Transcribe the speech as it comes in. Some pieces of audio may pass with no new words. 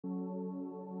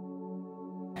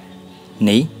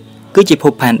នេះគឺជាភ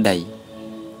ពផែនដី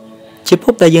ជាភ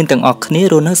ពដែលយើងទាំងអស់គ្នា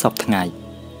រស់នៅសពថ្ងៃ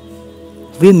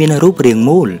វាមានរូបរាង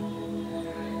មូល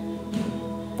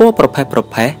ពណ៌ប្រ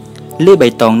ផេះលាយបៃ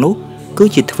តងនោះគឺ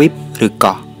ជាទ្វីបឬ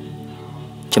កោះ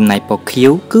ចំណែកពណ៌ខៀ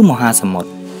វគឺមហាសមុទ្រ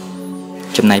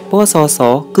ចំណែកពណ៌ស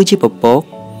គឺជាពពក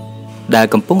ដែល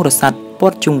កំពុងរសាត់ព័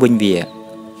ទ្ធជុំវិញវា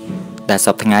ដែលស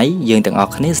ពថ្ងៃយើងទាំងអ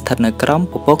ស់គ្នាស្ថិតនៅក្រោម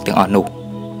ពពកទាំងអស់នោះ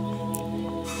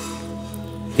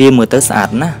វាមើលទៅស្អាត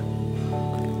ណាស់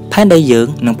ផែនដីយើង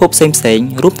និងភពផ្សេង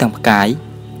រួមទាំងផ្កាយ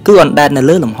គឺអណ្ដែតនៅ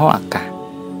លើលំហអាកាស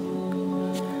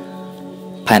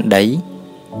ផែនដី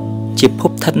ជាភ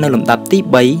ពស្ថិតនៅលំដាប់ទី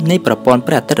3នៃប្រព័ន្ធ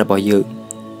ព្រះអាទិត្យរបស់យើង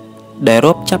ដែល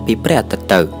រាប់ចាប់ពីព្រះអាទិត្យ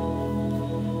ទៅ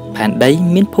ផែនដី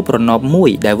មានភពរណបមួយ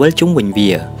ដែលវិលជុំវិញ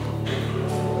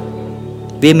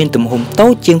វាមានទំហំតូ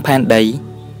ចជាងផែនដី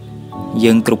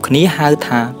យើងគ្រប់គ្នាហៅ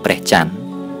ថាព្រះច័ន្ទ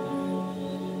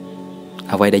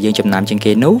អ្វីដែលយើងចំណាំជាង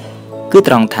គេនោះគឺ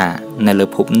ត្រង់ថានៅលើ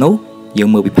ភពនោះយើង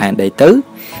មើលពីផែនដីទៅ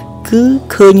គឺ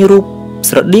ឃើញរូប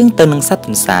ស្រដៀងទៅនឹងសត្វទ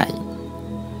ន្សាយ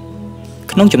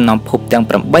ក្នុងចំណោមភពទាំង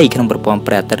8ក្នុងប្រព័ន្ធ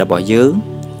ព្រះអាទិត្យរបស់យើង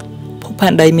ភពផែ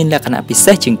នដីមានលក្ខណៈពិ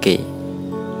សេសជាងគេ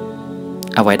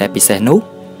អ្វីដែលពិសេសនោះ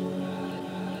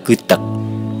គឺទឹក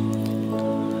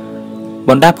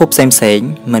បណ្ដាភពផ្សេង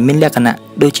មិនមានលក្ខណៈ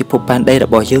ដូចជាភពផែនដីរ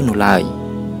បស់យើងនោះឡើយ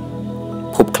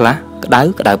ភពខ្លះក្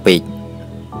តៅពេក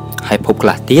ហើយភពខ្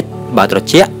លះទៀតបើត្រ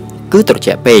ជាក់គឺត្រ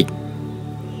ជាក់ពេក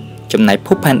ចំណែកភ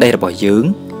ពផែនដីរបស់យើង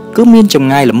គឺមានចម្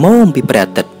ងាយល្មមពីព្រះ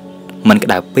អាទិត្យមិនក្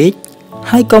តៅពេក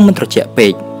ហើយក៏មិនត្រជាក់ពេ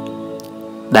ក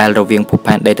ដែលរវាងភព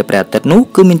ផែនដីទៅព្រះអាទិត្យនោះ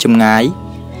គឺមានចម្ងាយ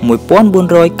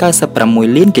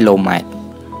1496លានគីឡូម៉ែត្រ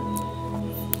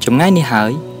ចម្ងាយនេះហើ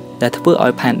យដែលធ្វើឲ្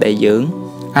យផែនដីយើង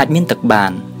អាចមានទឹកបា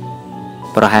ន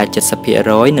ប្រហែល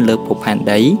 70% នៅលើភពផែន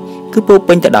ដីគឺពោរ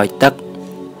ពេញទៅដោយទឹក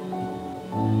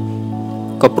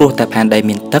ក៏ព្រោះតែផែនដី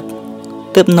មានទឹក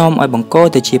ទើបនាំឲ្យបង្ក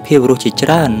ទៅជាភាពរស់ជាច្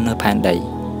រើននៅផែនដី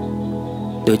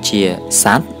ដូចជាស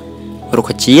ត្វរុក្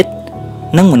ខជាតិ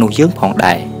និងមនុស្សយើងផង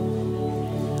ដែរ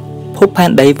ភពផែន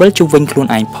ដីវិលជុំវិញខ្លួន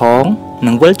ឯងផង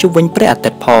និងវិលជុំវិញព្រះអាទិ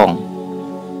ត្យផង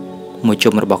មួយ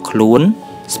ជុំរបស់ខ្លួន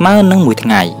ស្មើនឹងមួយថ្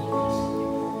ងៃ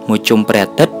មួយជុំព្រះ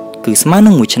អាទិត្យគឺស្មើ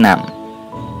នឹងមួយឆ្នាំ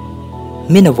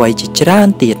មានអ្វីជាច្រើន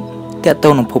ទៀតទាក់ទ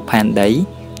ងនឹងភពផែនដី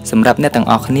សម្រាប់អ្នកទាំង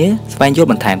អស់គ្នាស្វែងយល់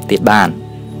បន្ថែមទៀតបាន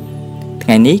ថ្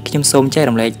ងៃនេះខ្ញុំសូមចែក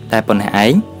រំលែកតែប៉ុណ្ណេះឯ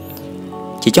ង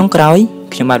ជាចុងក្រោយ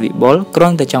ខ្ញុំបាទវិបុលគ្រា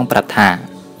ន់តែចង់ប្រាប់ថា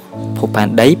ភពផែន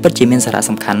ដីពិតជាមានសារៈ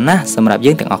សំខាន់ណាស់សម្រាប់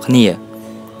យើងទាំងអស់គ្នា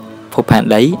ភពផែន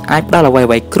ដីអាចផ្ដល់អ្វី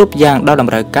ៗគ្រប់យ៉ាងដល់ត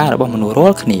ម្រូវការរបស់មនុស្សរា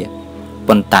ល់គ្នា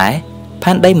ប៉ុន្តែ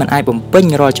ផែនដីមិនអាចបំពេញ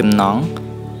រាល់ចំណង់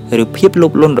ឬភាពលោ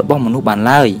ភលន់របស់មនុស្សបាន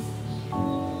ឡើយ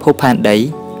ភពផែនដី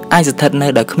អាចស្ថិតនៅ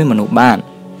ដោយគ្មានមនុស្សបាន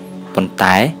ប៉ុន្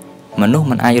តែមនុស្ស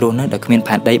មិនអាចរស់នៅដោយគ្មាន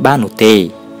ផែនដីបាននោះទេ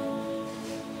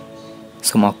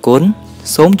សូមអរគុណ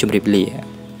សូមជម្រាបលា